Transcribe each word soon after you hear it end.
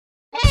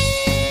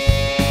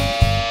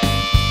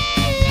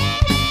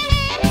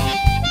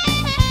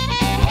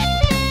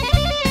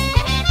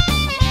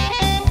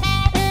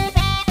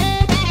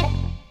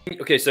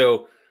okay,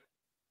 so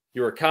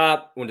you were a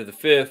cop, went to the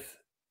 5th,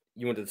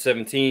 you went to the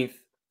 17th,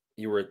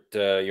 you were in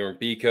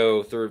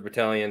BCO, 3rd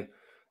Battalion.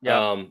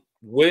 Yep.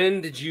 When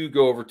did you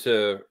go over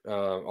to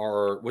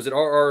was it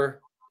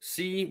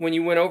RRC when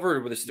you went over,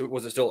 or was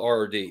it still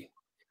RRD?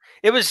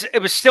 It was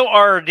still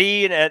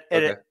RRD, and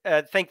Okay.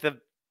 I think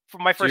for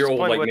my So first you're old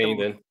deployment like with me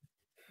them, then.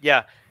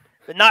 yeah,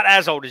 but not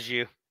as old as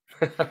you.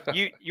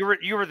 You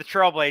were the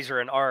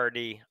trailblazer in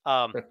RRD.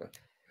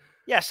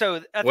 Yeah, so I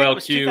think it Well,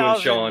 was Q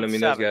and Sean, I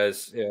mean, those 2007.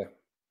 guys, yeah.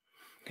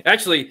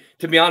 Actually,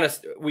 to be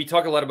honest, we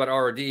talk a lot about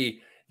RRD.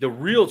 The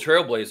real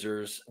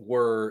trailblazers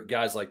were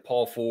guys like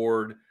Paul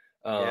Ford,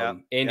 Yeah,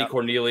 Andy yep.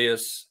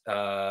 Cornelius.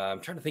 I'm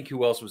trying to think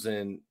who else was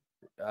in.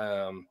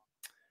 Um,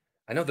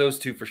 I know those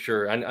two for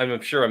sure.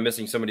 I'm sure I'm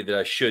missing somebody that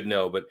I should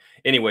know, but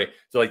anyway,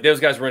 so like those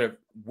guys were in it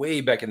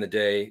way back in the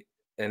day,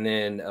 and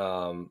then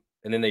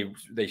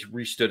they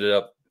restood it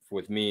up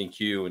with me and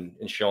Q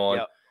and Sean.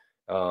 Yep.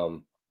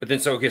 But then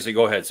so okay, so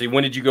go ahead. So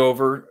when did you go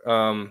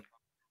over?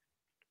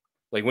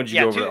 Like when did you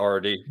Yeah, go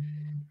over to RD?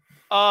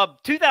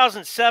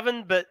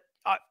 2007, but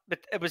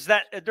it was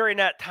that during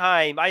that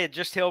time I had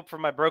just healed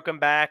from my broken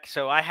back,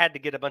 so I had to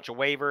get a bunch of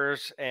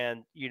waivers,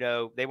 and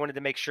they wanted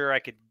to make sure I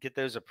could get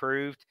those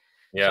approved.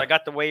 So I Yeah,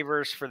 got the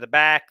waivers for the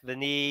back, the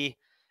knee,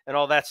 and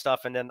all that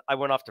stuff, and then I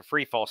went off to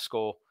free fall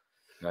school.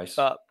 nice.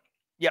 Uh,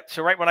 yep.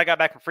 So right when I got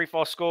back from free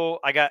fall school,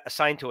 I got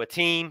assigned to a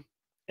team,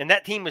 and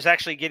that team was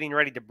actually getting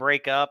ready to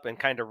break up and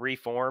kind of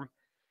reform.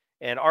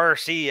 And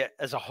RRC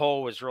as a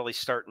whole was really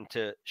starting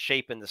to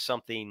shape into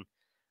something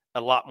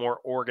a lot more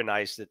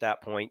organized at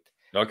that point.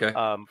 Okay.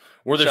 Um,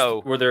 Were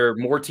so there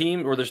more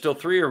teams? Were there still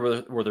three, or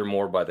were there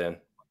more by then?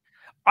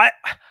 I,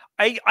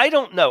 I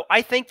don't know.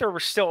 I think there were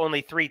still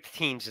only 3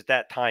 teams at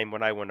that time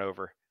when I went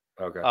over.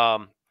 Okay.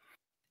 Um,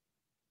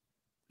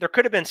 there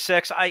could have been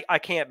 6. I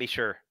can't be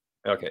sure.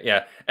 Okay.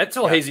 Yeah, it's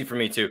all Yeah. hazy for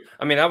me too.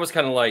 I mean, I was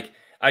kind of like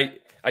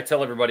I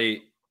tell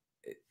everybody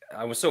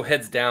I was so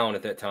heads down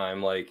at that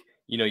time. Like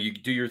you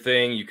do your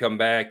thing, you come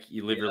back,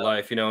 you live your Yeah.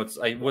 life.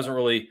 I wasn't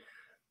really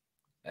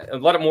a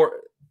lot of more.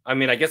 I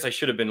mean, I guess I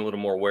should have been a little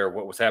more aware of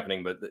what was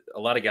happening, but a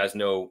lot of guys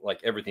know like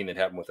everything that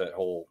happened with that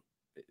whole,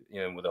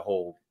 with the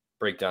whole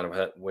breakdown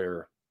of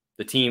where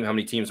the team, how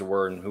many teams there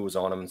were, and who was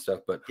on them and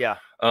stuff. But Yeah.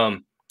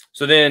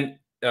 so then,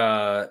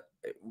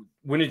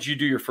 when did you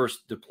do your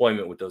first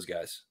deployment with those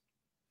guys?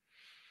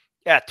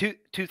 Yeah.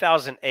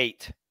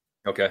 2008.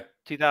 Okay.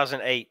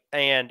 2008,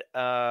 and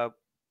I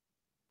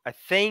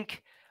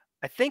think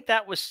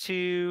that was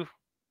to.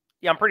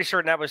 Yeah, I'm pretty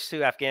certain that was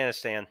to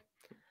Afghanistan.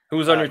 Who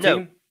was on your No,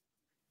 team?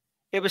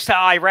 it was to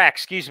Iraq.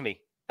 Excuse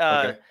me.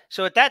 Okay.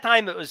 So at that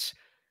time it was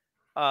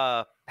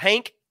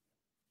Hank.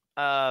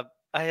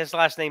 His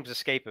last name's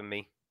escaping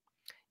me.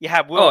 You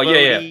have Will Oh yeah,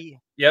 yeah, Bodie.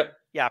 yep.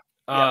 Yeah,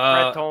 Fred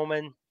Uh,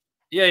 Tolman.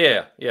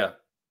 yeah.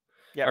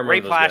 Yeah, I Ray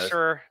remember those guys.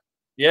 Plaster.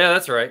 Yeah,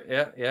 that's right.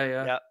 Yeah.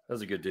 Yeah.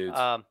 Those are good dudes.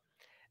 And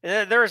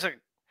then there's a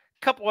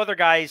couple other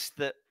guys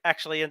that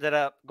actually ended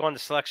up going to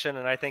selection,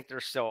 and I think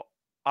they're still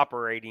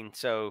operating.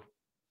 So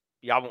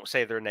yeah, I won't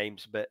say their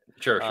names, but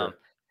Sure.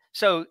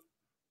 so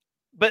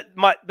but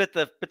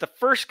the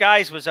first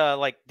guys was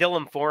like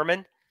Dylan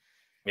Foreman.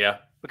 Yeah.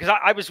 Because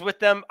I was with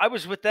them. I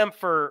was with them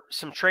for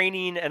some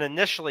training, and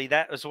initially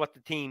that was what the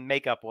team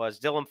makeup was: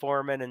 Dylan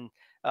Foreman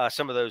and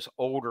some of those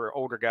older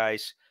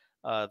guys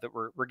that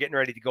were getting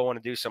ready to go on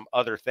and do some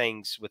other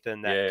things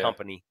within that Yeah.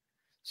 company.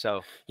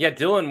 So Yeah,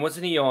 Dylan,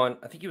 wasn't he on?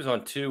 I think he was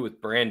on 2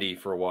 with Brandy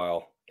for a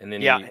while, and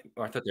then yeah,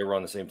 I thought they were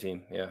on the same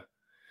team. Yeah,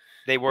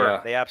 they were.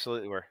 yeah, They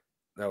absolutely were.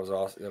 that was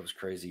awesome. That was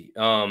crazy.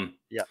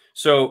 Yeah.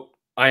 So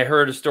I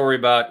heard a story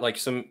about like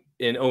some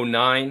in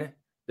 '09.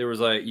 There was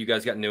like you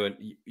guys got into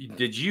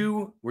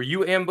it. Were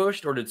you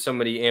ambushed, or did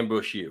somebody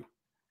ambush you?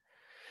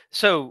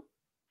 So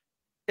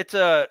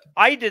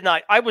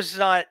I was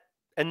not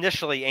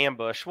initially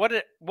ambushed.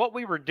 What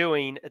we were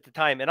doing at the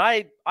time, and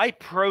I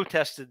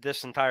protested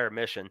this entire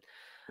mission.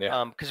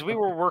 Yeah, Because we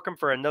were working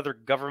for another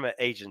government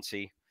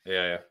agency.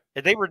 yeah,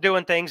 And they were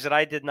doing things that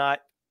I did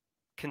not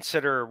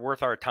consider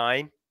worth our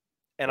time.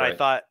 And I right.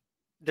 thought,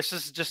 this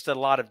is just a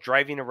lot of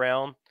driving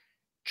around,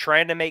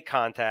 trying to make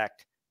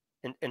contact,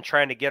 and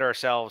trying to get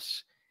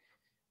ourselves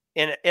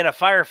in a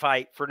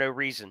firefight for no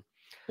reason.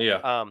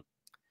 Yeah,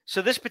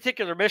 So this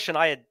particular mission,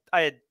 I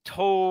had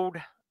told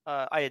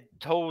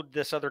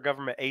this other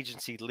government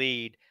agency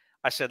lead.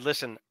 I said,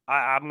 listen,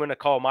 I'm going to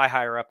call my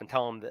higher up and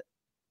tell them that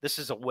this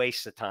is a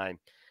waste of time.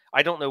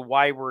 I don't know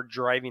why we're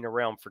driving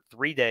around for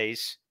 3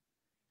 days.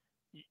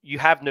 You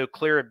have no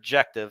clear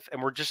objective,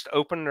 and we're just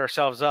opening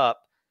ourselves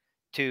up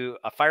to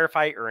a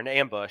firefight or an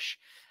ambush.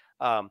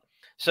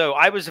 So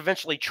I was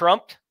eventually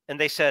trumped, and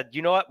they said,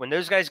 you know what? When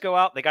those guys go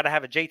out, they got to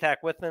have a JTAC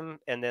with them,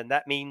 and then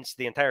that means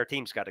the entire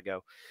team's got to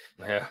go.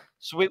 yeah.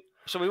 So we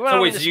went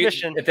on this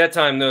mission. At that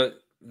time the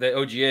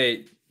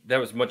OGA, that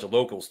was a bunch of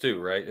locals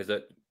too, right? Was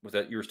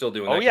that you were still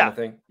doing Oh that yeah. kind of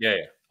thing? Yeah.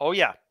 Oh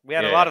yeah. We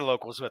had a Yeah. lot of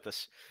locals with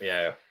us.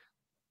 Yeah.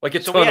 Like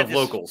a So we ton had of this,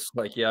 locals.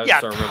 Like I yeah, just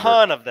a don't remember.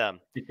 ton of them.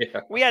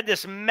 Yeah. We had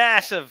this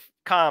massive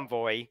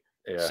convoy,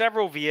 Yeah.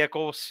 several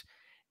vehicles,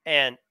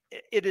 and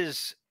it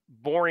is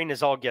boring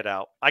as all get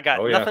out. I got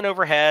Oh yeah, nothing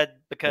overhead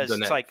I've because done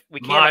it's that. like we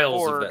can't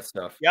Miles of afford. that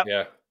stuff. Yep,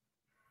 Yeah.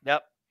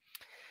 yep.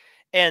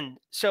 And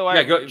so Yeah,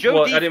 I go Joe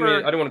well, I didn't mean I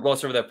Deefer, didn't wanna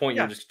gloss over that point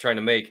you were yeah, just trying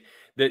to make.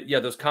 That yeah,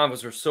 those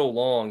convoys are so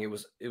long, it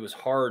was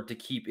hard to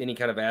keep any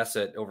kind of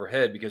asset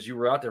overhead because you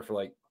were out there for,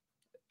 like,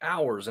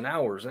 hours and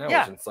hours and hours,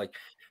 yeah, and it's like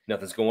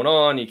nothing's going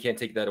on, you can't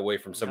take that away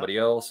from yep, somebody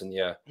else, and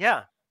yeah,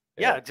 yeah,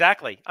 yeah, yeah,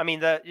 exactly. I mean,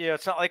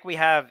 it's not like we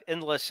have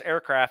endless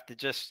aircraft that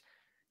just,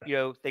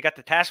 they got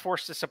the task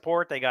force to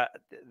support, they got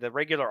the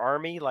regular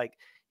army, like,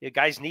 you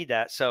guys need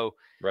that. So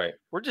right,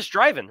 we're just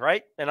driving,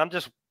 right? And I'm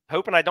just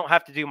hoping I don't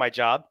have to do my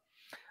job.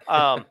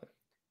 Um,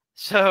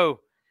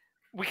 so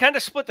we kind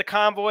of split the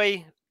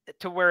convoy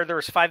to where there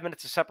was 5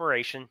 minutes of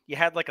separation. You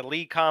had like a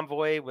lead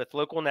convoy with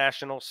local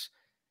nationals.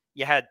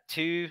 You had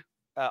two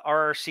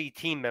RRC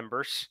team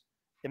members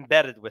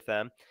embedded with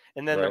them,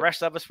 and then the right.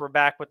 rest of us were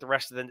back with the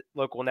rest of the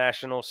local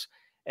nationals.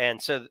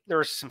 And so there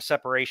was some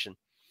separation.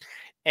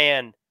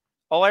 And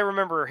all I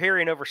remember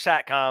hearing over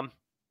Satcom,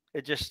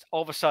 it just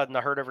all of a sudden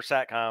I heard over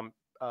Satcom.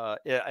 I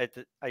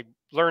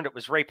learned it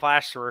was Ray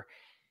Plaster.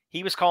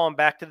 He was calling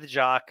back to the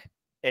jock,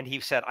 and he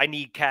said, "I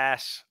need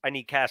CAS. I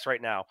need CAS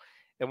right now."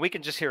 And we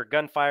can just hear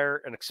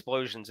gunfire and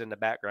explosions in the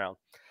background.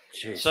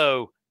 Jeez,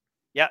 So,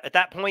 yeah, at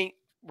that point,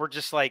 we're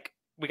just like,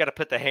 we got to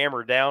put the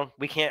hammer down.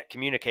 We can't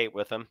communicate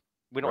with them.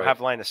 We don't right. have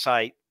line of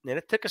sight, and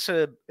it took us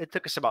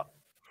about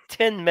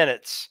 10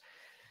 minutes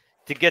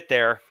to get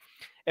there.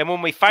 And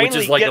when we Which is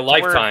finally like a get to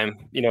where,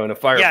 lifetime, in a yeah,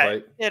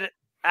 firefight. it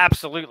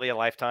absolutely a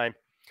lifetime.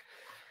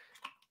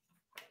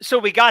 So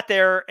we got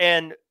there,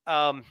 and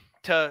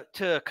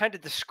to kind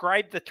of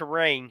describe the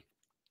terrain,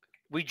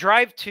 we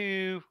drive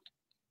to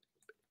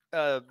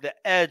the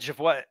edge of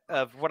what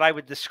I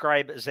would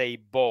describe as a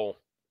bowl.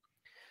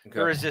 Okay.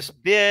 There is this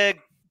big,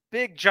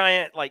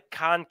 giant, like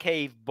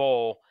concave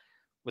bowl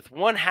with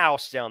one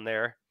house down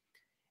there,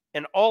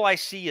 and all I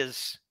see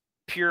is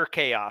pure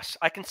chaos.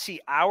 I can see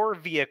our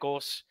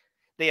vehicles;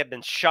 they have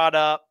been shot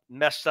up,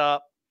 messed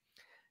up.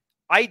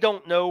 I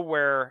don't know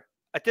where.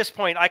 At this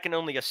point, I can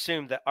only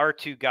assume that our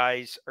two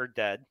guys are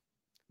dead.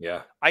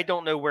 Yeah. I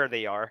don't know where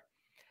they are.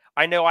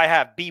 I know I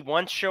have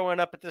B1s showing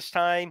up at this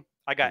time.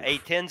 I got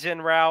Oof, A10s en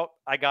route.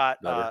 I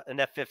got better. an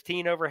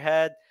F-15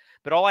 overhead,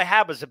 but all I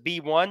have is a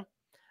B1.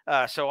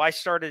 So I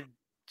started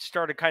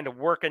kind of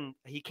working.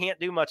 He can't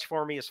do much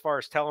for me as far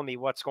as telling me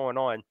what's going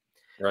on.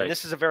 And Right.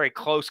 this is a very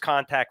close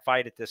contact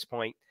fight at this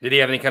point. Did he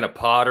have any kind of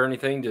pod or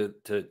anything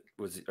to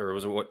was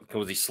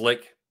he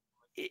slick?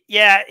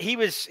 Yeah, he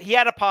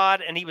had a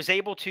pod and he was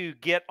able to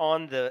get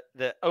on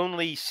the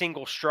only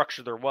single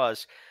structure there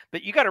was.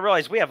 But you got to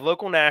realize we have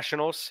local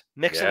nationals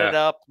mixing it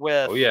Yeah. up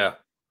Oh yeah.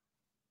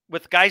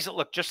 with guys that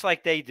look just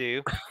like they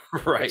do,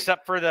 Right.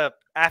 except for the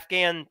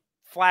Afghan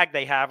flag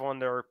they have on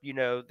their,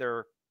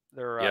 their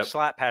Yep.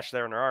 slap patch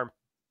there on their arm.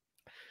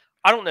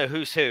 I don't know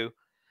who's who.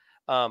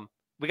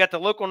 We got the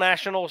local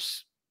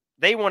nationals.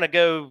 They want to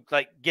go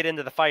like get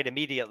into the fight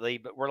immediately,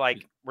 but we're trying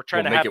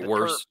Won't to make have it the turf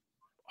worse.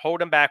 hold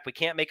them back. We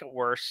can't make it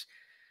worse.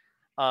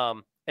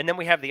 And then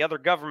we have the other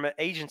government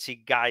agency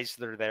guys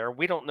that are there.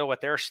 We don't know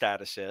what their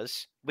status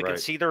is. We can Right.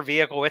 see their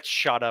vehicle; it's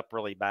shot up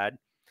really bad.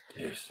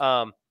 Jeez.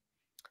 Um,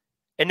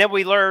 and then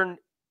we learned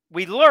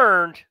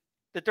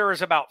that there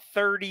was about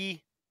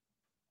 30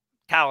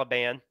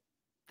 Taliban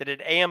that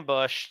had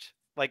ambushed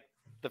like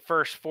the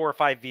first 4 or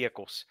 5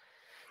 vehicles.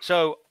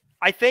 So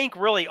I think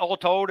really all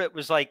told, it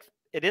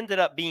ended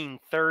up being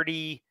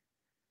 30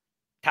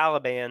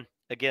 Taliban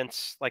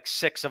against like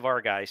 6 of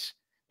our guys.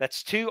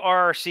 That's 2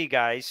 RRC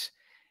guys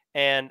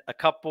and a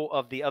couple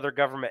of the other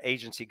government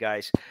agency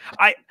guys.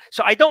 I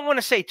don't want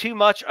to say too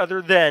much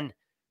other than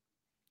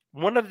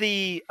one of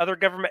the other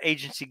government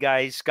agency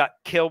guys got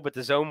killed with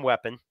his own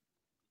weapon.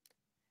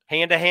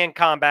 Hand-to-hand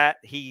combat,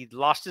 he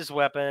lost his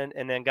weapon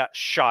and then got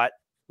shot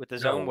with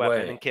his No own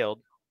weapon way. and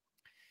killed.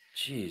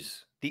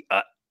 Jeez.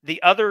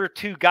 The other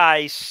 2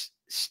 guys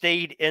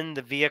stayed in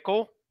the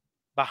vehicle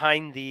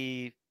behind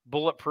the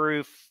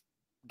bulletproof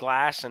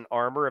glass and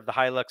armor of the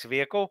Hilux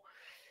vehicle.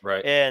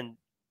 Right. And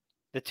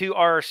the 2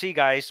 RRC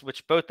guys,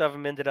 which both of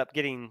them ended up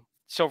getting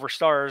silver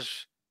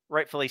stars,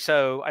 rightfully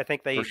so. I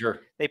think For they sure.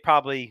 they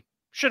probably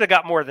should have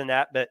got more than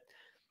that, but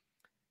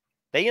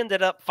they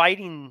ended up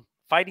fighting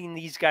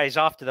these guys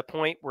off to the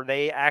point where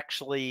they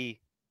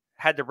actually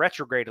had to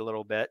retrograde a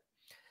little bit,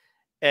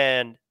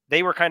 and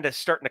they were kind of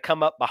starting to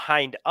come up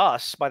behind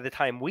us by the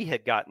time we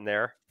had gotten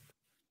there.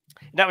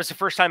 And that was the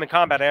first time in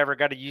combat I ever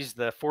got to use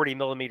the 40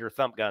 millimeter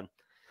thump gun.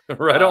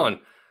 Right Um,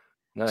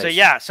 on. So Nice.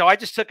 yeah, so I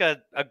just took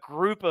a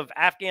group of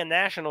Afghan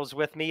nationals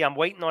with me. I'm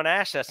waiting on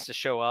ASOS to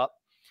show up,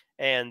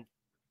 and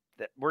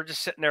we're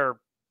just sitting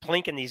there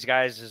plinking these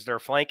guys as they're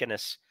flanking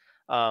us.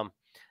 And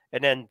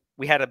then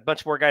we had a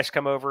bunch more guys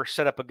come over,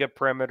 set up a good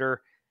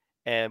perimeter,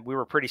 and we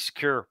were pretty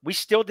secure. We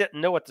still didn't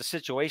know what the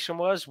situation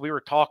was. We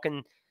were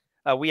talking.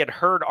 We had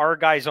heard our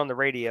guys on the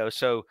radio,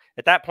 so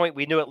at that point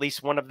we knew at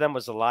least one of them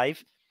was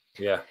alive.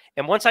 Yeah.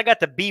 And once I got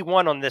the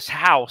B1 on this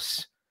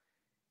house,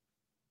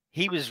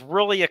 he was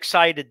really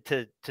excited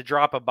to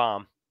drop a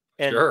bomb.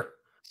 And Sure.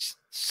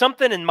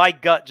 something in my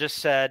gut just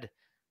said,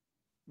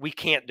 we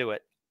can't do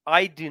it.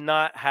 I do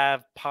not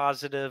have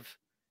positive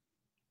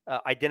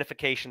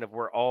identification of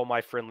where all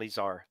my friendlies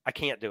are. I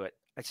can't do it.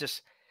 It's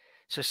just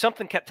so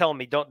something kept telling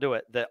me don't do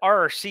it. The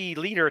RRC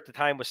leader at the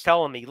time was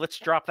telling me, "Let's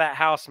drop that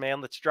house,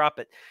 man. Let's drop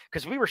it,"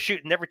 because we were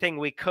shooting everything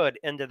we could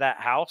into that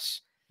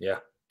house Yeah.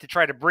 to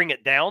try to bring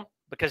it down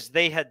because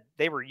they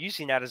were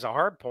using that as a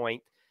hard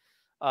point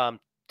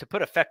to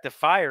put effective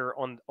fire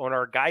on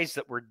our guys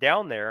that were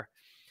down there.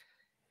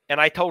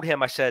 And I told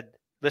him, I said,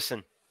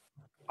 "Listen,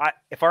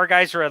 if our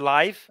guys are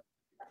alive,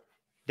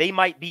 they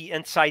might be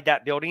inside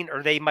that building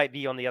or they might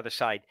be on the other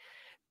side."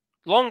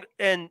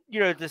 And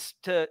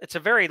it's a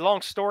very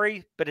long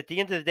story, but at the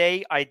end of the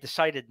day, I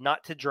decided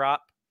not to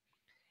drop.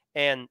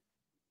 And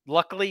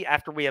luckily,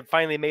 after we had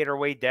finally made our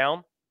way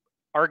down,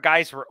 our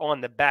guys were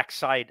on the back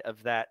side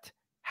of that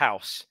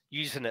house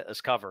using it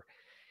as cover.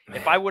 Man.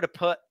 If I would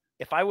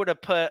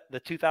have put the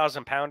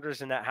 2,000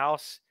 pounders in that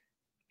house,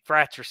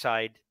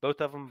 fratricide, both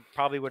of them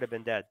probably would have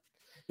been dead.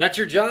 That's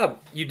your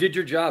job. You did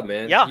your job,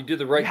 man. Yeah, You did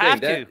the right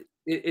thing.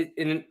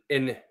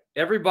 And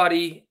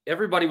everybody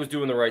was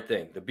doing the right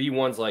thing. The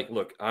B1's like,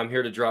 look, I'm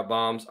here to drop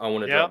bombs. I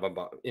want to drop my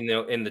bomb.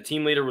 And the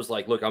team leader was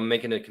like, look, I'm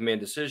making a command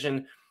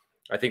decision.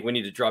 I think we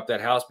need to drop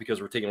that house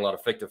because we're taking a lot of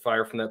effective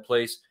fire from that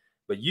place.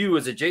 But you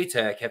as a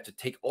JTAC have to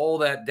take all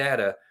that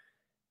data,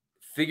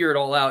 figure it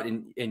all out,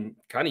 and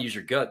kind of use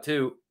your gut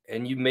too.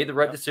 And you made the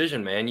right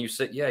decision, man. You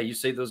said, yeah, you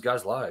saved those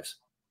guys' lives.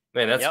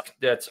 Man,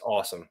 that's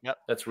awesome. Yep.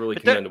 That's really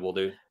commendable,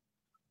 dude.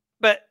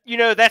 But,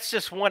 that's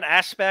just one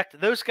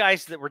aspect. Those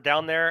guys that were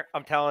down there,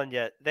 I'm telling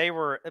you,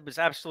 it was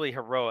absolutely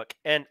heroic.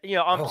 And,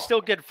 I'm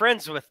still good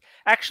friends with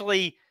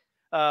actually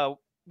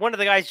one of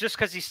the guys, just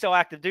because he's still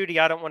active duty.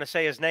 I don't want to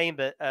say his name,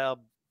 but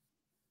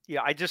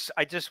I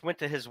just went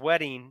to his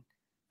wedding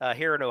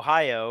here in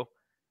Ohio,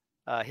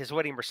 his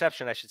wedding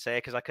reception, I should say,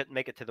 because I couldn't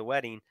make it to the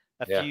wedding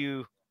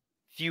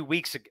few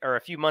weeks or a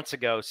few months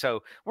ago.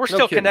 So we're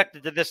still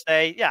connected to this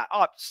day. Yeah.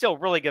 Still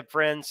really good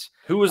friends.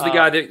 Who was the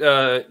guy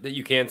that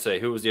you can say?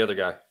 Who was the other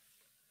guy?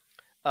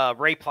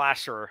 Ray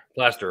Plasterer.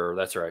 Plasterer.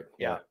 That's right.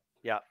 Yeah.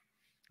 Yeah.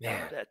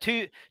 Man.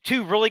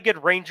 Two really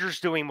good Rangers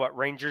doing what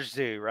Rangers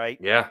do, right?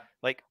 Yeah.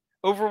 Like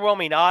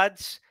overwhelming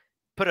odds,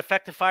 put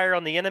effective fire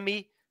on the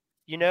enemy,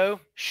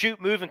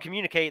 shoot, move, and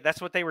communicate. That's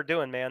what they were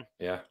doing, man.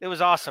 Yeah. It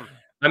was awesome.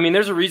 I mean,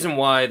 there's a reason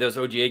why those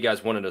OGA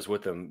guys wanted us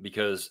with them,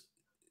 because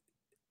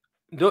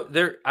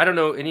I don't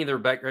know any of their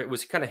background. It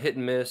was kind of hit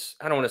and miss.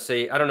 I don't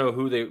know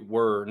who they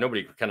were.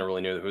 Nobody kind of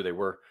really knew who they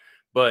were,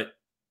 but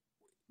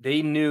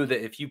they knew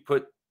that if you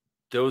put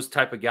those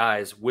type of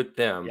guys with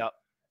them,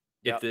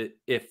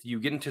 if you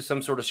get into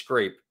some sort of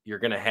scrape, you're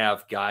going to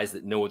have guys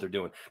that know what they're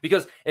doing.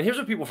 Because, and here's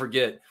what people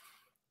forget.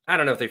 I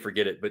don't know if they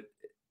forget it, but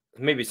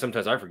maybe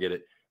sometimes I forget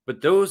it.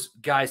 But those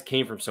guys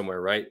came from somewhere,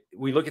 right?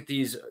 We look at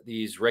these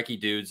recce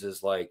dudes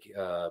as like,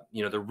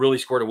 they're really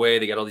scored away.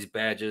 They got all these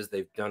badges.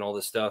 They've done all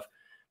this stuff.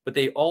 But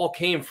they all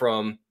came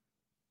from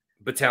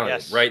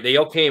battalion, right? They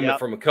all came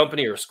from a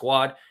company or a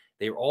squad.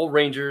 They were all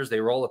Rangers.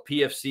 They were all a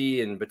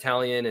PFC and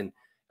battalion, and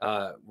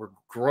were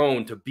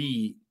grown to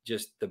be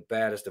just the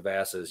baddest of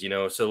asses,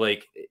 So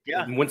like,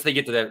 once they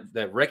get to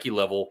that recce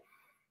level,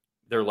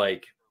 they're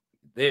like,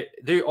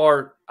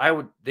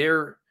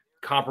 they're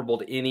comparable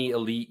to any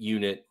elite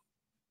unit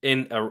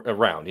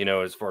around,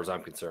 as far as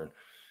I'm concerned.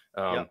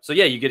 So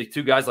yeah, you get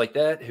two guys like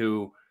that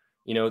who,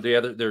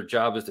 their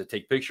job is to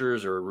take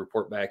pictures or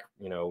report back,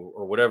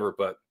 or whatever.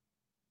 But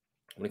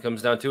when it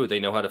comes down to it, they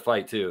know how to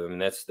fight too. I mean,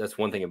 that's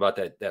one thing about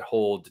that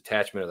whole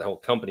detachment of the whole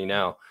company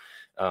now,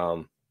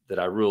 that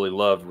I really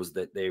loved, was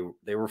that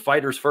they were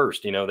fighters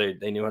first. They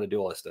knew how to do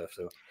all that stuff.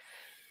 So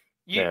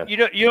you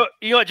know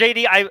what,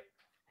 JD,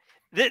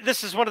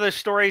 this is one of those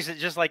stories that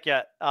just like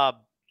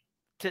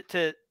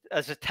to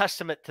as a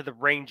testament to the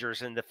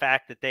Rangers and the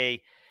fact that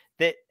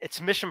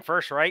it's mission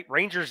first, right?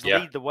 Rangers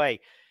lead the way.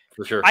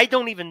 For sure. I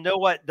don't even know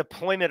what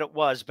deployment it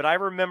was, but I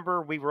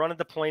remember we were on a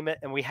deployment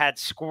and we had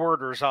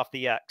squirters off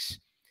the X,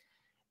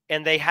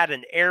 and they had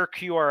an air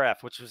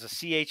QRF, which was a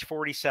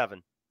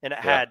CH-47, and it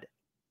had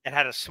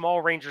a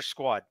small Ranger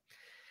squad.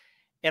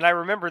 And I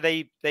remember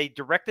they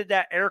directed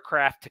that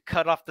aircraft to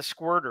cut off the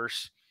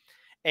squirters,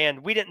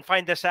 and we didn't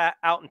find this out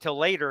until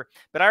later.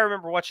 But I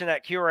remember watching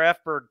that QRF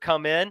bird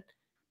come in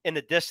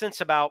the distance,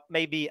 about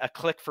maybe a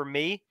click from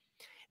me,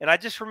 and I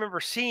just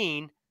remember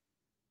seeing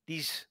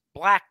these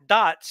black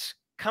dots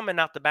coming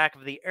out the back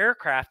of the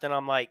aircraft. And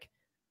I'm like,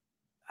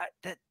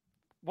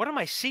 what am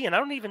I seeing? I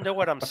don't even know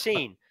what I'm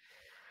seeing.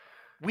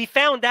 We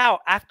found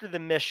out after the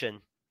mission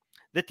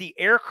that the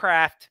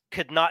aircraft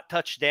could not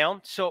touch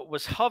down. So it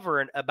was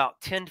hovering about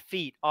 10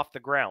 feet off the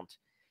ground.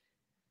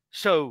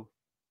 So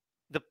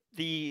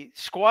the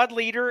squad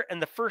leader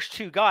and the first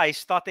two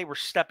guys thought they were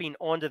stepping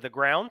onto the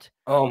ground.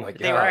 Oh my God.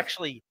 They were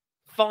actually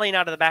falling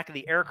out of the back of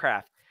the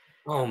aircraft.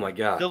 Oh my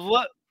God.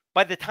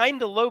 By the time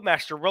the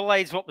loadmaster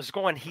realized what was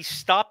going, he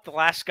stopped the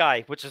last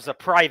guy, which is a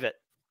private.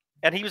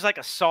 And he was like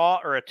a SAW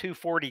or a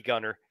 240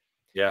 gunner.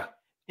 Yeah.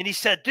 And he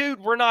said,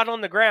 "Dude, we're not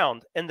on the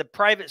ground." And the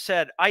private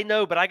said, "I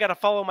know, but I got to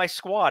follow my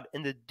squad."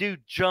 And the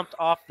dude jumped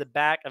off the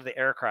back of the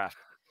aircraft.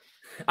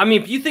 I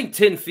mean, if you think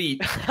 10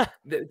 feet,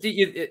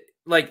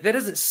 like that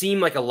doesn't seem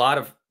like a lot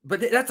of, but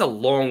that's a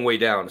long way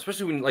down,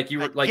 especially when like you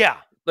were Yeah,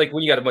 like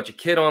when you got a bunch of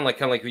kit on, like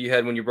kind of like what you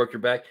had when you broke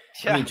your back.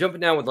 I yeah, mean,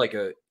 jumping down with like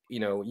a,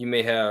 you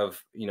may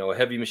have, a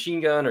heavy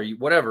machine gun or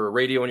whatever, a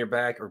radio on your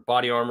back or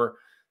body armor.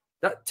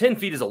 That 10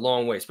 feet is a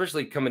long way,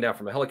 especially coming down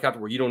from a helicopter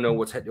where you don't know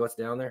what's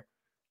down there.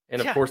 And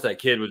of yeah, course, that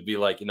kid would be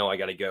like, I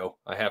got to go.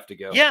 I have to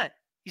go. yeah.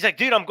 He's like,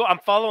 dude, I'm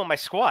following my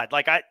squad.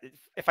 Like,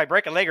 if I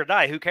break a leg or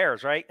die, who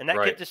cares, right? And that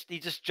kid Right. he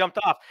just jumped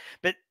off.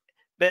 But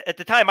at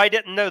the time, I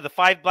didn't know the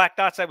 5 black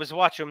dots I was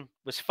watching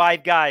was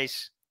 5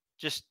 guys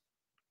just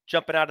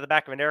jumping out of the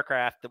back of an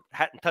aircraft that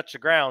hadn't touched the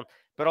ground.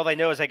 But all they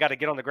know is they got to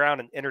get on the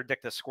ground and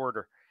interdict a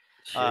squirter.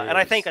 And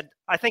Jeez.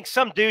 I think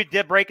some dude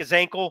did break his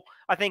ankle.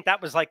 I think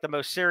that was like the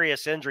most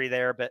serious injury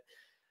there. But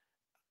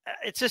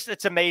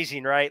it's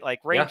amazing, right? Like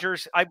Yeah,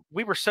 Rangers,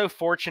 we were so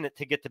fortunate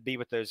to get to be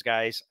with those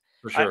guys.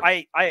 for sure.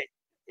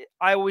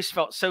 I always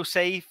felt so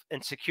safe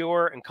and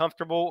secure and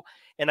comfortable,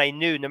 and I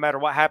knew no matter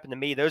what happened to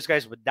me, those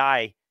guys would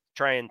die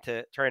trying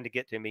to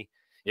get to me.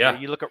 Yeah.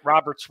 You look at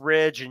Roberts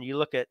Ridge, and you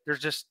look at there's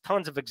just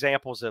tons of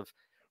examples of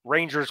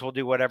Rangers will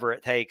do whatever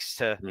it takes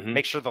to Hmm.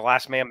 make sure the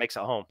last man makes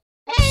it home.